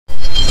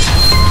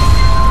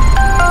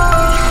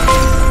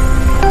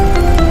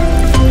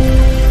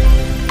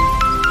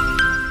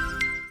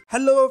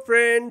Hello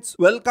friends,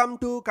 welcome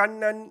to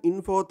Kannan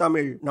Info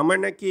Tamil. நம்ம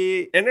இன்னைக்கு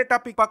என்ன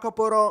டாபிக் பார்க்க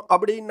போறோம்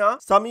அப்படின்னா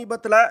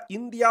சமீபத்துல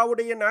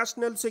இந்தியாவுடைய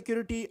national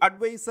security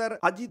advisor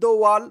Ajith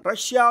Doval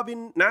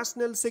ரஷ்யாவின்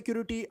நேஷனல்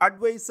செக்யூரிட்டி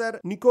அட்வைசர்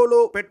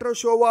நிக்கோலோ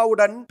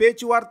பெட்ரோஷோவாவுடன்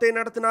பேச்சுவார்த்தை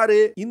நடத்தினாரு.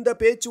 இந்த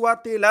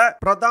பேச்சுவார்த்தையில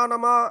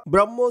பிரதானமா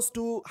BrahMos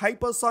 2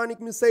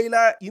 ஹைப்பர்சானிக்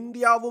மிசைலை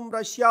இந்தியாவும்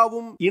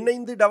ரஷ்யாவும்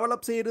இணைந்து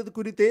டெவலப் செய்யறது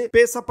குறித்து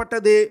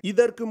பேசப்பட்டது.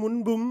 இதற்கு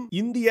முன்பும்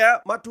இந்திய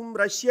மற்றும்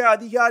ரஷ்ய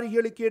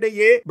அதிகாரிகளுக்கு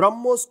இடையே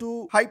BrahMos 2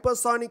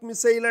 ஹைப்பர்சானிக்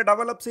மிசைலை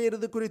டெவலப்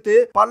செய்யறது குறித்து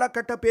பல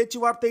கட்ட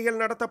பேச்சுவார்த்தைகள்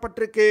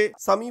நடத்தப்பட்டிருக்கு.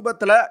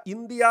 சமீபத்துல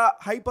இந்தியா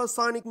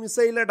ஹைப்பர்சானிக்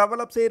மிசைலை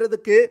டெவலப்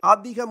செய்யறதுக்கு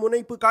அதிக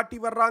முனைப்பு காட்டி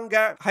வர்றாங்க.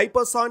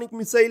 ஹைப்பர்சானிக்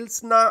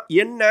மிசைல்ஸ்னா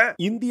என்ன,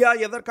 இந்தியா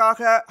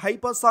எதற்காக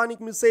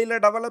ஹைப்பர்சானிக் மிசைலை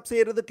டெவலப்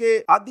செய்யறதுக்கு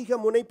அதிக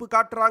முனைப்பு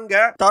காட்டுறாங்க,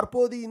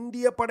 தற்போது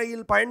இந்திய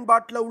படையில்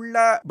பயன்பாட்டில்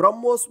உள்ள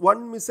BrahMos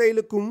 1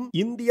 மிசைலுக்கும்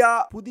இந்தியா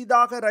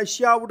புதிதாக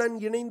ரஷ்யாவுடன்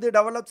இணைந்து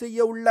டெவலப்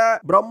செய்ய உள்ள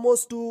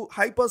BrahMos 2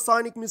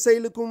 ஹைப்பர்சானிக்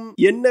மிசைலுக்கும்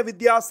என்ன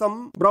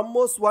வித்தியாசம்,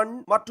 BrahMos 1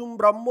 மற்றும்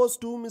BrahMos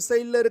 2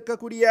 மிசைல்ல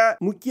இருக்கக்கூடிய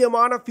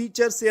முக்கியமான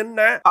ஃபீச்சர்ஸ் என்ன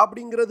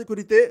அப்படிங்கிறது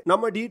குறித்து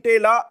நம்ம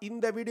டீடைலா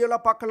இந்த வீடியோல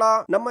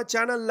பார்க்கலாம். நம்ம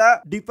சேனல்ல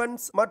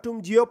டிஃபென்ஸ் மற்றும்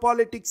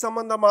ஜியோபாலிட்டிக்ஸ்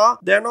சம்பந்தமா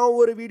தினம்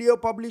ஒரு வீடியோ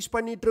பப்ளிஷ்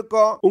பண்ணிட்டு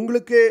இருக்கோம்.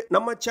 உங்களுக்கு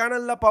நம்ம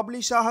சேனல்ல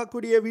பப்ளிஷ்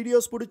ஆகக்கூடிய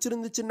வீடியோஸ்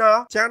பிடிச்சிருந்துச்சுன்னா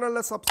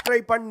சேனலை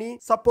சப்ஸ்கிரைப் பண்ணி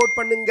சப்போர்ட்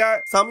பண்ணுங்க.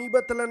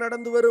 சமீபத்தில்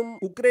நடந்து வரும்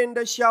உக்ரைன்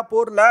ரஷ்யா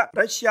போர்ல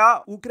ரஷ்யா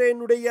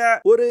உக்ரைனுடைய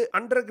ஒரு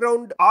அண்டர்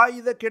கிரவுண்ட்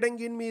ஆயுத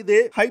கிடங்கின் மீது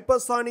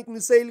ஹைப்பர்சானிக்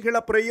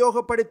மிசைல்களை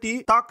பிரயோகப்படுத்தி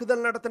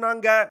தாக்குதல்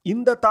நடத்தினாங்க.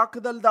 இந்த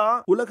தாக்குதல் தான்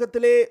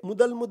உலகத்திலே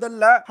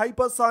முதல்ல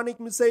ஹைப்பர்சானிக்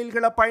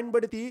மிசைல்களை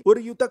பயன்படுத்தி ஒரு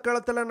யுத்த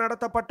களத்துல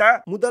நடத்தப்பட்ட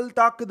முதல்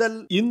தாக்குதல்.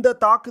 இந்த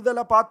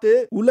தாக்குதலை பார்த்து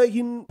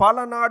உலகின்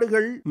பல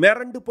நாடுகள்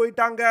மிரண்டு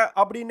போயிட்டாங்க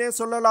அப்படின்னே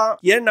சொல்லலாம்.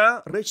 ஏன்னா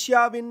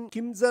ரஷ்யாவின்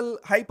கிம்சல்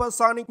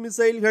ஹைப்பர்சானிக்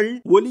மிசைல்கள்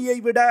ஒலியை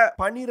விட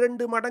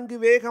 12 மடங்கு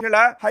வேகங்கள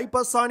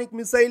ஹைப்பர்சானிக்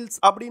மிசைல்ஸ்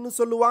அப்படின்னு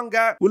சொல்லுவாங்க.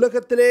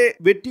 உலகத்திலே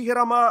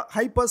வெற்றிகரமா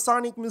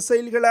ஹைப்பர்சானிக்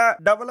மிசைல்களை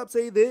டெவலப்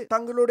செய்து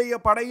தங்களுடைய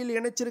படையில்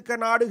இணைச்சிருக்க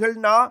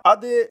நாடுகள்னா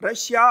அது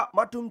ரஷ்யா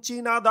மற்றும்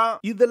சீனா தான்.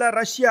 இதுல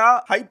ரஷ்யா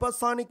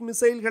ஹைப்பர்சானிக்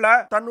மிசைல்களை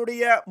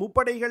தன்னுடைய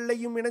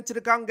முப்படைகள்லையும்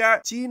இணைச்சிருக்காங்க.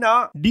 சீனா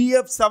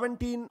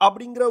DF-17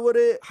 அப்படிங்கிற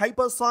ஒரு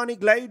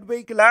ஹைப்பர்சானிக் கிளைட்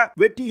வெஹிக்கிளை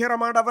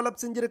வெற்றிகரமா டெவலப்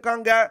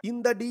செஞ்சிருக்காங்க.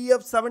 இந்த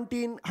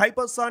DF-17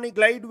 ஹைப்பர்சானிக்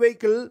கிளைட்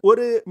வெஹிக்கிள்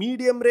ஒரு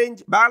மீடியம்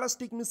ரேஞ்ச்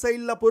பாலிஸ்டிக்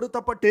மிசைல்ல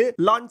பொருத்தப்பட்டு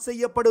லான்ச்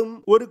செய்யப்படும்.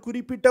 ஒரு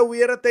குறிப்பிட்ட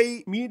உயரத்தை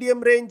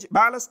மீடியம் ரேஞ்ச்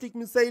பாலிஸ்டிக்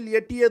மிசைல்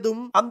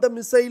எட்டியதும் அந்த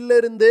மிசைல்ல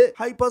இருந்து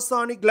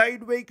ஹைப்பர்சானிக்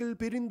கிளைட் வெஹிக்கிள்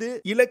பிரிந்து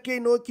இலக்கை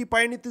நோக்கி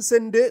பயணித்து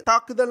சென்று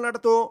தாக்குதல்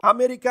நடத்தும்.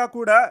 அமெரிக்கா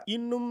கூட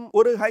இன்னும்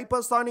ஒரு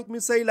ஹைப்பர்சானிக்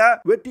மிசைலை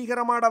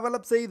வெற்றிகரமா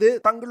டெவலப் செய்து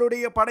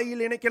தங்களுடைய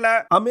படையில் இணைக்கல.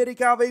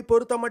 அமெரிக்காவை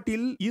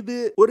பொறுத்தமட்டில் இது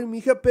ஒரு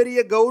மிகப்பெரிய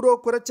கௌரவ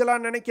குறைச்சலா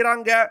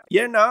நினைக்கிறாங்க.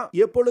 ஏன்னா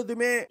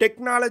எப்பொழுதுமே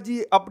டெக்னாலஜி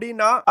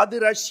அப்படின்னா அது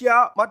ரஷ்யா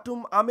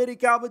மற்றும்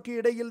அமெரிக்காவுக்கு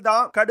இடையில்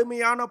தான்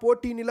கடுமையான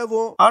போட்டி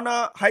நிலவும். ஆனா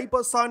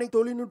ஹைப்பர்சானிக்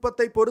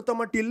தொழில்நுட்பத்தை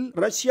பொறுத்தமட்டில்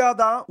ரஷ்யா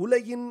தான்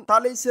உலகின்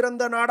தலை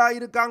சிறந்த நாடா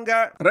இருக்காங்க.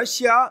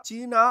 ரஷ்யா,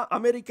 சீனா,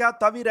 அமெரிக்கா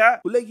தவிர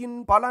உலகின்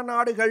பல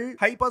நாடுகள்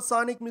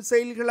ஹைப்பர்சானிக்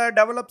மிசைல்களை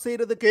டெவலப்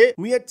செய்யறதுக்கு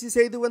முயற்சி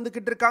செய்து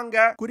வந்துகிட்டு இருக்காங்க.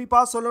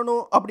 குறிப்பா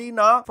சொல்லணும்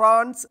அப்படின்னா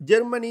பிரான்ஸ்,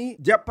 ஜெர்மனி,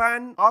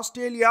 ஜப்பான்,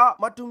 ஆஸ்திரேலியா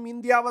மற்றும்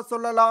இந்தியாவை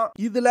சொல்லலாம்.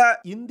 இதுல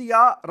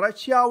இந்தியா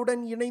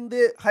ரஷ்யாவுடன்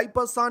இணைந்து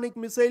ஹைப்பர்சானிக்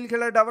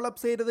மிசைல்களை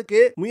டெவலப்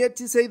செய்யறதுக்கு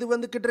முயற்சி செய்து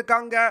வந்துகிட்டு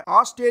இருக்காங்க.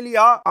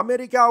 ஆஸ்திரேலியா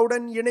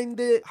அமெரிக்காவுடன்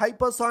இணைந்து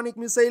ஹைப்பர்சானிக்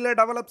மிசைலை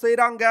டெவலப்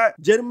செய்றாங்க.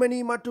 ஜெர்மனி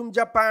மற்றும்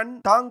ஜப்பான்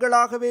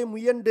தாங்களாகவே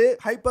முயன்று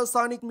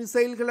ஹைப்பர்சானிக்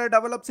மிசைல்களை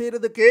டெவலப்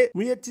செய்யறதுக்கு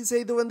முயற்சி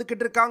செய்து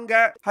வந்துகிட்டு இருக்காங்க.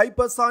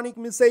 ஹைப்பர்சானிக்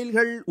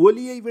மிசைல்கள்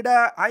ஒலியை விட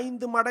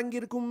 5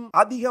 மடங்கிற்கும்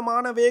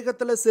அதிகமான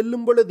வேகத்துல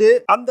செல்லும் பொழுது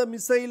அந்த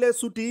மிசைலை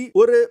சுற்றி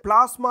ஒரு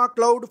பிளாஸ்மா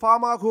கிளவுட்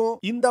ஃபார்ம் ஆகும்.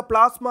 இந்த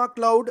பிளாஸ்மா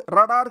கிளவுட்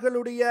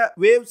ரடார்களுடைய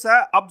வேவ்ஸை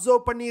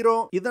அப்சர்வ்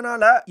பண்ணிரும்.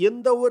 இதனால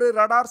எந்த ஒரு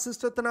ரடார்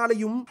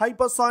சிஸ்டத்தினாலையும்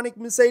ஹைப்பர்சானிக்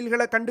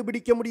மிசைல்களை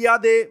கண்டுபிடிக்க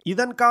முடியாது.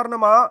 இதன்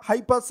காரணமா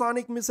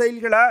ஹைப்பர்சானிக்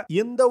மிசைல்களை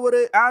எந்த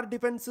ஒரு ஏர்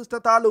டிஃபென்ஸ்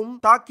சிஸ்டத்தாலும்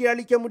தாக்கி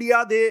அழிக்க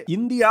முடியாது.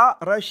 இந்தியா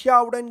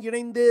ரஷ்யாவுடன்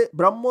இணைந்து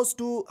BrahMos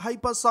 2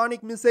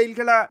 ஹைப்பர்சானிக்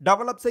மிசைல்களை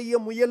டெவலப் செய்ய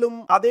முயலும்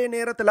அதே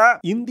நேரத்தில்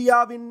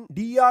இந்தியாவின்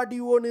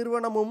DRDO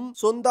நிறுவனமும்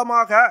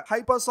சொந்தமாக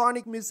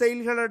ஹைப்பர்சானிக்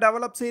மிசைல்களை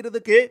டெவலப்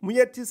செய்யறதுக்கு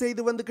முயற்சி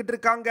செய்து வந்துகிட்டு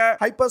இருக்காங்க.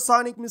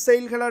 ஹைப்பர்சானிக்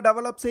மிசைல்களை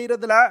டெவலப்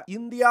செய்யறதுல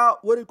இந்தியா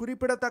ஒரு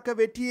குறிப்பிடத்தக்க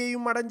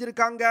வெற்றியையும்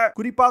அடைஞ்சிருக்காங்க.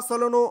 குறிப்பா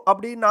சொல்லணும்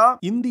அப்படின்னா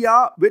இந்தியா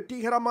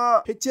வெற்றிகரமா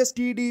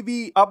HSTDV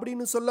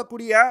அப்படின்னு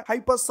சொல்லக்கூடிய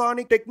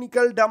ஹைப்பர்சானிக்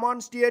டெக்னிக்கல்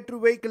டெமான்ஸ்ட்ரேட்டர்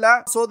வெஹிக்கிளை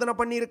சோதனை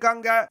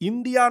பண்ணியிருக்காங்க.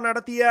 இந்தியா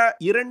நடத்திய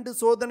 2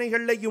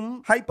 சோதனைகள்லையும்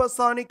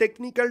ஹைப்பர்சானிக்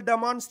டெக்னிக்கல்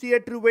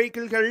டெமான்ஸ்ட்ரேட்டர்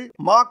வெஹிக்கிள்கள்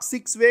மாக்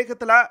 6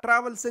 வேகத்துல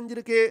டிராவல்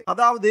செஞ்சிருக்கு.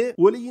 அதாவது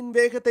ஒலியின்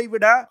வேகத்தை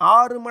விட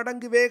 6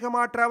 மடங்கு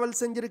வேகமா டிராவல்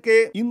செஞ்சிருக்கு.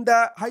 இந்த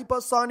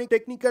ஹைப்பர்சானிக்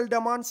டெக்னிக்கல்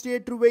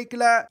டெமான்ஸ்ட்ரேட்டர்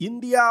வெஹிக்கிளை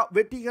இந்தியா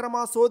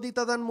வெற்றிகரமா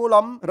சோதித்ததன்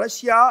மூலம்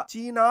ரஷ்யா,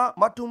 சீனா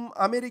மற்றும்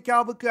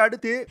அமெரிக்காவுக்கு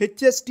அடுத்து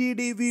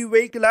HSTDV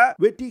வெஹிக்கிளை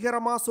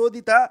வெற்றிகரமா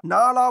சோதித்த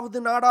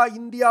 4வது நாடா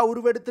இந்தியா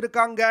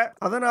உருவெடுத்திருக்காங்க.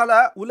 அதனால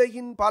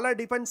உலகின் பல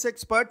டிஃபென்ஸ்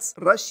எக்ஸ்பர்ட்ஸ்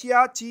ரஷ்யா,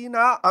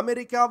 சீனா,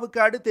 அமெரிக்காவுக்கு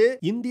அடுத்து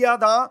இந்தியா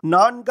தான்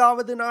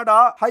 4வது நாடா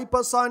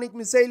ஹைப்பர்சானிக்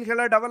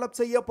மிசைல்களை டெவலப்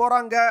செய்ய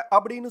போறாங்க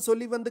அப்படின்னு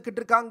சொல்லி வந்துகிட்டு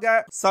இருக்காங்க.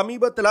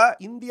 சமீபத்துல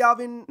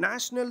இந்தியாவின்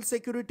national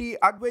security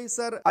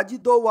advisor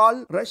Ajith Doval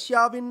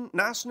ரஷ்யாவின்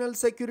நேஷனல்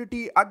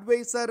செக்யூரிட்டி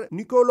அட்வைசர்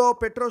நிக்கோலோ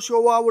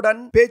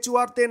பெட்ரோஷோவாவுடன்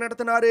பேச்சுவார்த்தை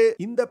நடத்தினாரு.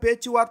 இந்த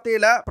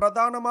பேச்சுவார்த்தையில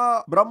பிரதானமா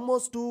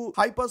பிரம்மோஸ் 2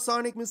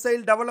 ஹைப்பர்சானிக்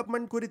மிசைல்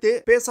டெவலப்மெண்ட் குறித்து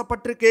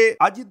பேசப்பட்டிருக்கு.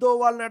 அஜித்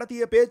தோவால்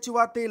நடத்திய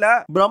பேச்சுவார்த்தையில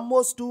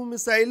பிரம்மோஸ் 2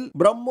 மிசைல்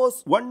பிரம்மோஸ்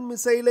 1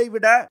 மிசைலை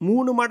விட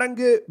 3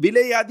 மடங்கு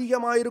விலை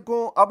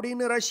அதிகமாயிருக்கும்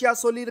அப்படின்னு ரஷ்யா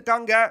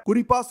சொல்லியிருக்காங்க.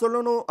 குறிப்பா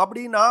சொல்லணும்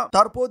அப்படின்னா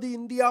தற்போது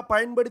இந்தியா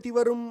பயன்படுத்தி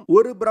வரும்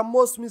ஒரு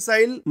பிரம்மோஸ்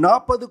மிசைல்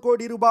 40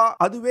 கோடி ரூபாய்.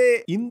 அதுவே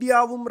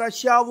இந்தியாவும்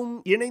ரஷ்யாவும்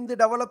இணைந்து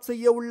டெவலப்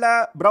செய்ய உள்ள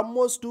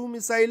பிரம்மோஸ் 2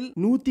 மிசைல்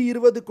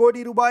 120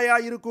 கோடி ரூபாயா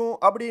இருக்கும்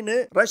அப்படின்னு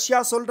ரஷ்யா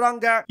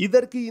சொல்றாங்க.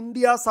 இதற்கு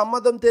இந்தியா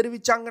சம்மதம்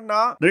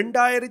தெரிவிச்சாங்கன்னா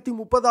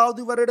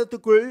 2030வது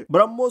வருடத்துக்குள்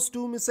பிரம்மோஸ்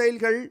 2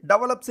 மிசைல்கள்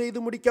டெவலப் செய்து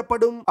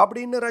முடிக்கப்படும்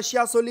அப்படின்னு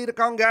ரஷ்யா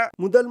சொல்லியிருக்காங்க.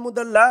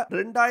 முதல்ல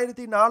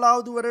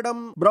 2004வது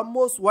வருடம்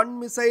பிரம்மோஸ் 1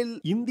 மிசைல்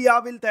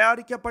இந்தியாவில்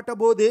தயாரிக்கப்பட்ட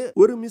போது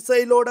ஒரு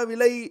மிசைலோட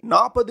விலை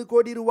 40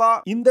 கோடி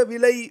ரூபாய். இந்த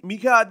விலை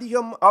மிக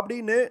அதிகம்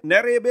அப்படின்னு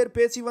நிறைய பேர்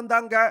பேசி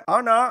வந்தாங்க.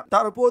 ஆனா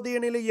தற்போதைய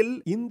நிலையில்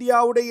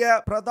இந்தியாவுடைய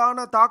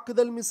பிரதான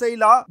தாக்குதல்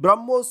மிசைலா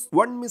பிரம்மோஸ்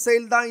 1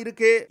 மிசைல் தான்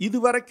இருக்கு.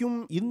 இதுவரைக்கும்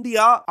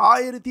இந்தியா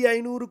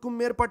 1500க்கும்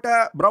மேற்பட்ட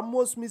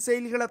பிரம்மோஸ்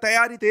மிசைல்களை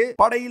தயாரித்து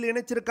படையில்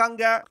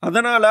இணைச்சிருக்காங்க.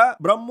 அதனால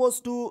பிரம்மோஸ்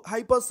 2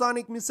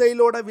 ஹைப்பர்சானிக்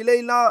மிசைலோட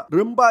விலைலாம்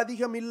ரொம்ப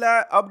அதிகம் இல்ல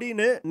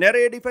அப்படின்னு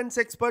நிறைய டிஃபென்ஸ்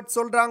எக்ஸ்பர்ட்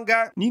சொல்றாங்க.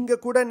 நீங்க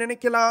கூட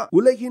நினைக்கலாம்,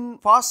 உலகின்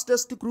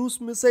ஃபாஸ்டஸ்ட் க்ரூஸ்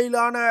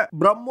மிசைலான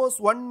பிரம்மோஸ்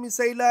 1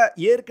 மிசைல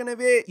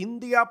ஏற்கனவே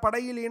இந்தியா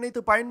படையில்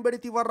இணைத்து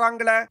பயன்படுத்தி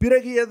வர்றாங்களே,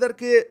 பிறகு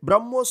எதற்கு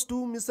பிரம்மோஸ் 2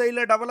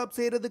 மிசைல டெவலப்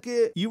செய்யறதுக்கு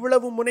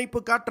இவ்வளவு முனைப்பு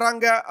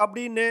காட்டுறாங்க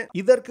அப்படின்னு.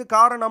 இதற்கு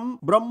காரணம்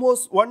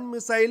பிரம்மோஸ் 1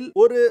 மிசைல்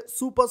ஒரு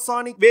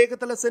சூப்பர்சானிக்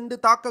வேகத்துல சென்று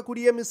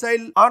தாக்கக்கூடிய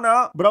மிசைல். ஆனா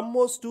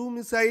பிரம்மோஸ் 2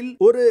 மிசைல்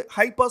ஒரு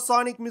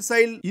ஹைப்பர்சானிக்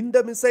மிசைல். இந்த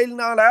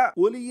மிசைல்னால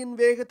ஒலியின்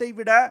வேகத்தை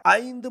விட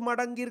 5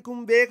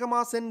 மடங்கிற்கும்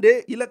வேகமா சென்று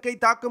இலக்கை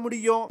தாக்க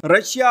முடியும்.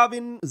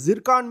 ரஷ்யாவின்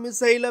ஜிர்கான்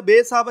மிசைல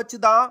பேஸா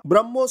வச்சுதான்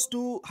பிரம்மோஸ்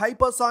 2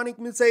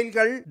 ஹைப்பர்சானிக்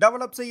மிசைல்கள்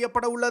டெவலப்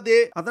செய்யப்பட உள்ளது.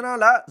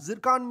 அதனால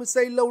ஜிர்கான்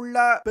மிசைல்ல உள்ள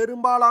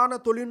பெரும்பாலான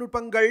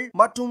தொழில்நுட்பங்கள்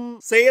மற்றும்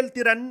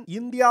செயல்திறன்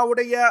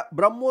இந்தியாவுடைய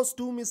பிரம்மோஸ்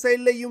 2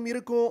 மிசைல்லையும்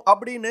இருக்கும்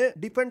அப்படின்னு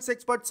டிஃபென்ஸ்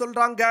எக்ஸ்பர்ட்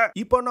சொல்றாங்க.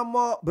 இப்போ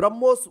நம்ம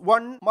பிரம்மோஸ்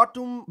 1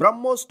 மற்றும்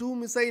பிரம்மோஸ் 2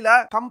 மிசைல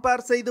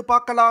கம்பேர் செய்து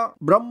பார்க்கலாம்.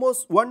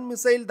 பிரம்மோஸ் 1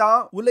 மிசைல்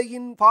தான்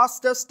உலகின்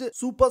fastest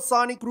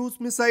supersonic cruise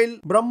missile.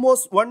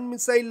 BrahMos 1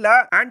 மிசைல்ல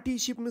anti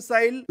ship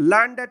missile,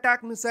 land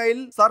attack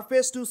missile,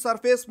 surface to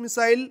surface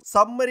missile,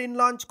 submarine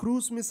launch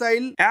cruise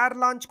missile, air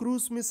launch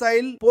cruise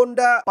missile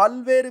போன்ற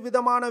பல்வேறு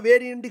விதமான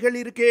வேரியன்ட்கள்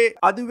இருக்கு.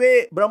 அதுவே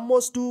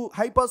பிரம்மோஸ் 2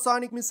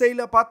 ஹைப்பர்சானிக்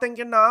மிசைல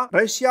பாத்தீங்கன்னா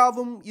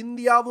ரஷ்யாவும்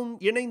இந்தியாவும்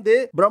இணைந்து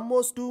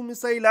BrahMos 2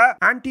 மிசைல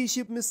anti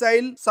ship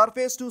missile,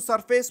 surface to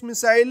surface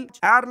missile,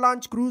 air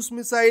launch cruise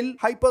missile,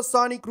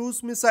 hypersonic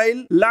cruise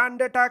missile,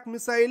 land attack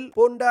missile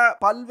போன்ற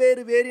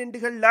பல்வேறு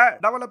வேரியன்ட்கள்ல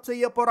டெவலப்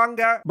செய்ய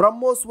போறாங்க.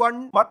 பிரம்மோஸ் 1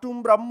 மற்றும்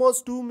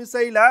பிரம்மோஸ் 2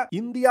 மிசைல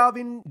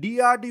இந்தியாவின்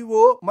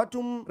DRDO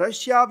மற்றும்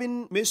ரஷ்யாவின்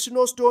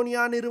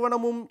மெஷினோஸ்டோனியா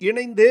நிறுவனமும்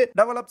இணைந்து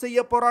டெவலப் செய்ய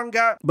போறாங்க.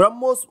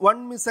 பிரம்மோஸ்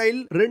 1 மிசைல்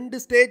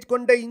 2 ஸ்டேஜ்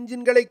கொண்ட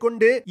இன்ஜின்களை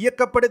கொண்டு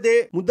இயக்கப்படுது.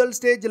 முதல்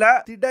ஸ்டேஜ்ல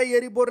திட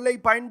எரிபொருளை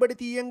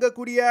பயன்படுத்தி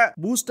இயங்கக்கூடிய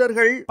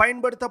பூஸ்டர்கள்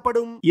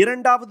பயன்படுத்தப்படும்.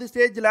 இரண்டாவது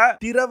ஸ்டேஜ்ல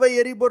திரவ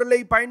எரிபொருளை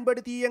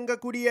பயன்படுத்தி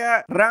இயங்கக்கூடிய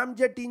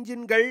ராம்ஜெட்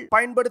இன்ஜின்கள்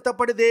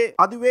பயன்படுத்தப்படுது.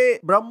 அதுவே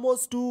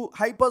BrahMos 2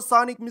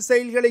 hypersonic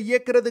மிசைல்களை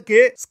இயக்குறதுக்கு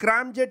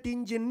scramjet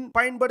engine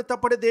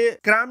பயன்படுத்தப்படுது.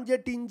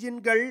 Scramjet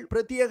இன்ஜின்கள்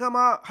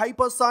பிரத்யேகமா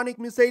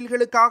hypersonic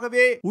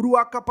மிசைல்களுக்காகவே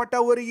உருவாக்கப்பட்ட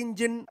ஒரு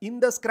இன்ஜின்.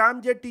 இந்த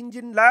ஸ்கிராம்ஜெட்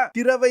இன்ஜின்ல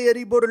திரவ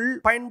எரிபொருள்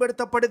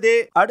பயன்படுத்தப்படுது.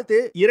 அடுத்து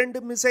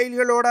 2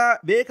 மிசைல்களோட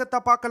வேகத்தை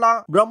பார்க்கலாம்.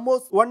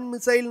 பிரம்மோஸ் 1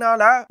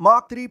 மிசைல்னால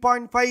மாக்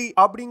 3.5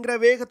 அப்படிங்கிற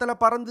வேகத்துல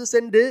பறந்து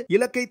சென்று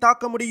இலக்கை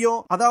தாக்க முடியும்.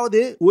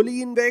 அதாவது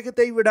ஒலியின்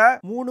வேகத்தை விட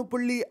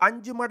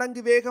 3.5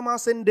 மடங்கு வேகமா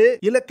சென்று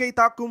இலக்கை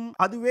தாக்கும்.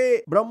 அதுவே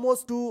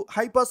பிரம்மோஸ் 2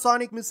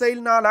 ஹைப்பர்சானிக்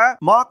மிசைல்னால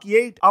மாக்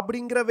 8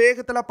 அப்படிங்கிற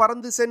வேகத்துல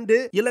பறந்து சென்று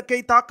இலக்கை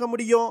தாக்க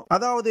முடியும்.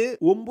 அதாவது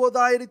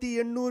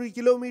 9800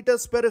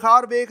 கிலோமீட்டர் பெர்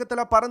ஹார்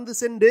வேகத்துல பறந்து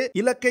சென்று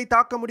இலக்கை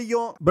தாக்க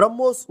முடியும்.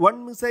 பிரம்மோஸ் 1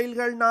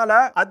 மிசைல்கள்னால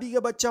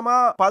அதிகபட்சமா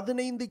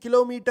 15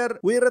 கிலோமீட்டர்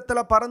உயரத்துல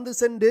பறந்து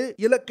சென்று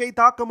இலக்கை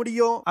தாக்க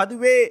முடியும்.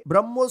 அதுவே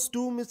பிரம்மோஸ்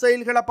 2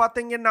 மிசைல்களை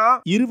பாத்தீங்கன்னா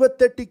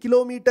 28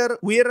 கிலோமீட்டர்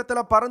உயரத்துல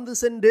பறந்து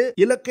சென்று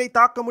இலக்கை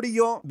தாக்க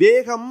முடியும்.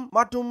 வேகம்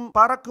மற்றும்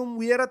பறக்கும்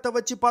உயரத்தை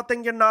வச்சு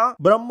பாத்தீங்கன்னா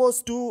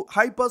பிரம்மோஸ் 2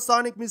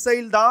 ஹைப்பர்சானிக்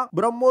மிசைல் தான்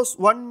பிரம்மோஸ்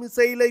 1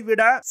 மிசைலை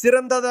விட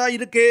சிறந்ததா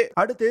இருக்கு.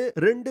 அடுத்து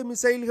 2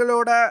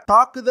 மிசைல்களோட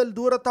தாக்குதல்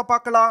தூரத்தை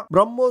பார்க்கலாம்.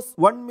 பிரம்மோஸ்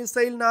 1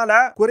 மிசைல்னால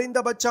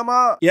குறைந்தபட்சமா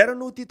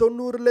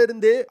 290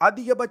 இருந்து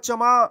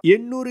அதிகபட்சமா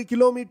 800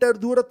 கிலோமீட்டர்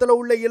தூரத்துல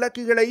உள்ள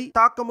இலக்குகளை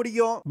தாக்க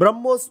முடியும்.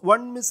 பிரம்மோஸ்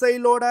 1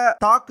 மிசைலோட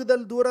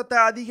தாக்குதல் தூரத்தை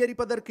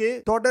அதிகரிப்பதற்கு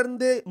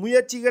தொடர்ந்து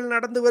முயற்சிகள்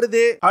நடந்து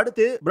வருது.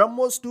 அடுத்து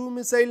பிரம்மோஸ் 2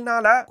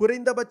 மிசைல்னால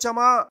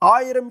குறைந்தபட்சமா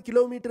 1000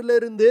 கிலோமீட்டர்ல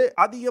இருந்து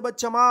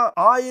அதிகபட்சமா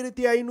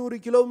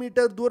 1500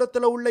 கிலோமீட்டர்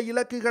தூரத்துல உள்ள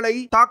இலக்குகளை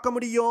தாக்க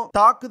முடியும்.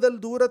 தாக்குதல்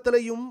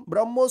தூரத்திலையும்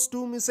பிரம்மோஸ்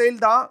 2 மிசைல்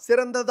தான்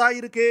சிறந்ததா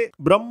இருக்கு.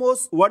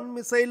 பிரம்மோஸ் 1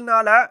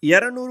 மிசைல்னால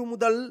 200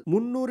 முதல்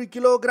 300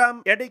 கிலோகிராம்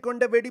எடை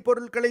கொண்ட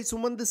வெடிபொருட்களை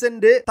சுமந்து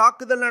சென்று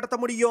தாக்குதல் நடத்த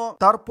முடியும்.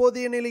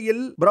 தற்போதைய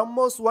நிலையில்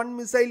பிரம்மோஸ் 1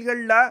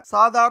 மிசைல்கள்ல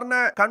சாதாரண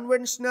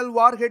கன்வென்ஷனல்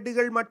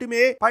வார்ஹெட்டுகள்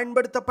மட்டுமே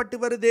பயன்படுத்தப்பட்டு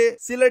வருது.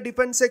 சில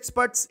டிஃபென்ஸ்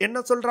எக்ஸ்பர்ட்ஸ் என்ன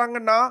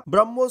சொல்றாங்கன்னா,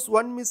 பிரம்மோஸ்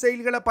 1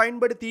 மிசைல்களை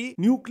பயன்படுத்தி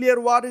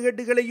நியூக்ளியர்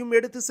வார்ஹெட்டுகளையும்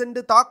எடுத்து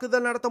சென்று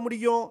தாக்குதல் நடத்த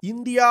முடியும்.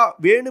 இந்தியா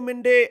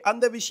வேணுமென்றே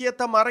அந்த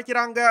விஷயத்தை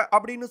மறைக்கிறாங்க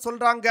அப்படின்னு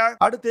சொல்றாங்க.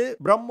 அடுத்து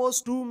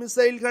பிரம்மோஸ் 2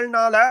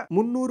 மிசைல்கள்னால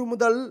 300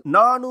 முதல்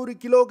 400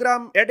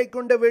 கிலோகிராம் எடை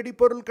கொண்ட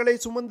வெடிபொருட்களை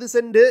சுமந்து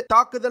சென்று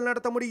தாக்குதல்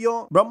நடத்த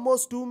முடியும்.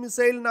 பிரம்மோஸ் 2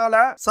 மிசைல்னால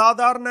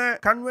சாதாரண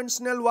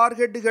கன்வென்ஷனல்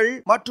வார்ஹெட்டுகள்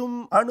மற்றும்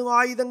அணு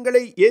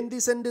ஆயுதங்களை ஏந்தி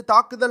சென்று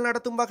தாக்குதல்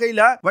நடத்தும்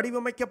வகையில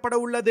வடிவமைக்கப்பட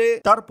உள்ளது.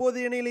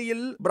 தற்போதைய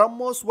நிலையில்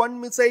பிரம்மோஸ் 1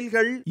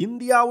 மிசைல்கள்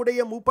இந்தியாவுடைய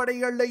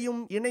முப்படைகளையும்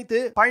இணைத்து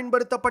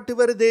பயன்படுத்தப்பட்டு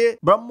வருது.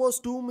 பிரம்மோஸ்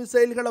 2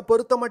 மிசைல்களை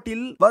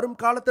பொறுத்தமட்டில் வரும்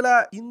காலத்துல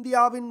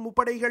இந்தியாவின்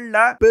முப்படைகள்ல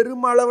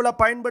பெரும் அளவுல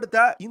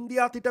பயன்படுத்த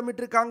இந்தியா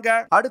திட்டமிட்டு இருக்காங்க.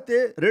 அடுத்து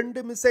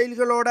 2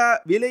 மிசைல்களோட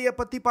விலையை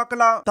பத்தி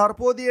பார்க்கலாம்.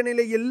 தற்போதைய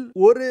நிலையில்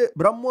ஒரு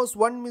பிரம்மோஸ்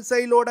 1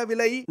 மிசைலோட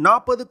விலை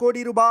 40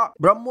 கோடி ரூபாய்.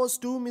 பிரம்மோஸ்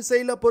 2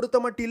 மிசைலை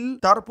பொறுத்தமட்டில்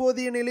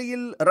தற்போதைய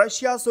நிலையில்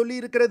ரஷ்யா சொல்லி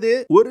இருக்கிறது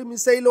ஒரு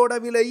மிசைலோட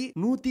விலை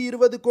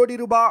 120 கோடி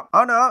ரூபாய்.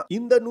 ஆனா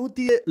இந்த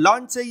 100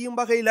 லான்ச் செய்யும்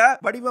வகையில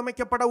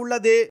வடிவமைக்கப்பட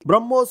உள்ளது.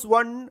 பிரம்மோஸ்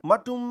 1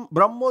 மற்றும்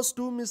பிரம்மோஸ்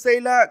 2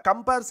 மிசைலை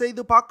கம்பேர்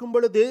செய்து பார்க்கும்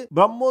பொழுது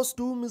பிரம்மோஸ்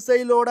 2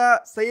 மிசைலோட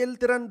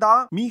செயல்திறன்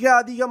தான் மிக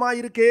அதிகமா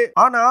இருக்கு.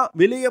 ஆனா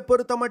விலையை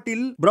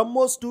பொறுத்தமட்டில்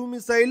பிரம்மோஸ் 2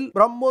 மிசைல்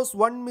பிரம்மோஸ்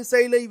 1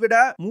 மிசைலை விட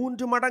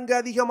 3 மடங்கு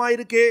அதிகமா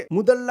இருக்கு.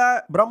 முதல்ல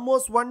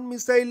பிரம்மோஸ் 1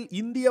 மிசைல்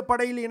இந்திய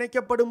படையில்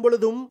இணைக்கப்படும்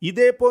பொழுதும்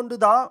இதே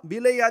போன்றுதான்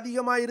விலை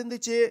அதிகமா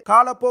இருந்துச்சு.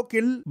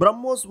 காலப்போக்கில்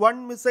பிரம்மோஸ் 1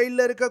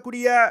 மிசைல்ல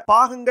இருக்கக்கூடிய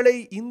பாகங்களை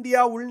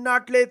இந்தியா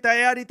உள்நாட்டிலே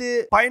தயாரித்து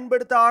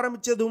பயன்படுத்த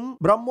ஆரம்பிச்சதும்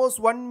பிரம்மோஸ்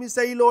 1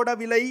 மிசைலோட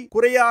விலை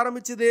குறைய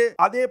ஆரம்பிச்சது.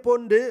 அதே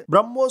போன்று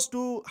பிரம்மோஸ்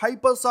 2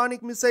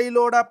 ஹைப்பர்சானிக்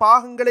மிசைலோட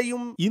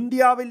பாகங்களையும்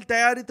இந்தியாவில்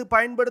தயாரித்து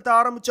பயன்படுத்த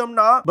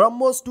ஆரம்பிச்சோம்னா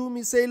பிரம்மோஸ் 2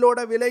 மிசைலோட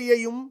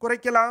விலையையும்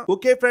குறைக்கலாம்.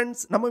 ஓகே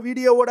ஃப்ரெண்ட்ஸ், நம்ம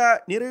வீடியோவோட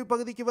நிறைவு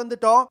பகுதிக்கு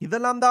வந்துட்டோம்.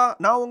 இதெல்லாம் தான்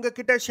நான்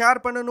உங்ககிட்ட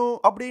ஷேர் பண்ணணும்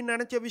அப்படின்னு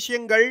நினைச்ச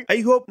விஷயங்கள். ஐ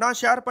ஹோப் நான்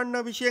ஷேர்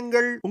பண்ண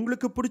விஷயங்கள்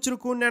உங்களுக்கு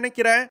பிடிச்சிருக்கும்னு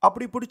நினைக்கிறேன்.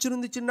 அப்படி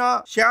பிடிச்சிருந்துச்சுன்னா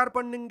ஷேர்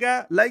பண்ணுங்க,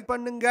 லைக்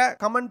பண்ணுங்க,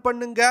 கமெண்ட்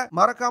பண்ணுங்க.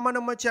 மறக்காம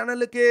நம்ம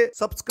சேனலுக்கு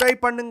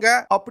சப்ஸ்கிரைப் பண்ணுங்க.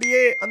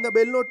 அப்படியே அந்த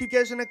பெல்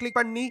நோட்டிபிகேஷனை கிளிக்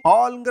பண்ணி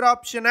ஆல்ங்கிற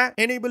ஆப்ஷனை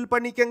எனேபிள்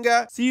பண்ணிக்கங்க.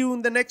 See you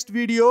in the next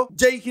video.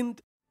 Jai Hind.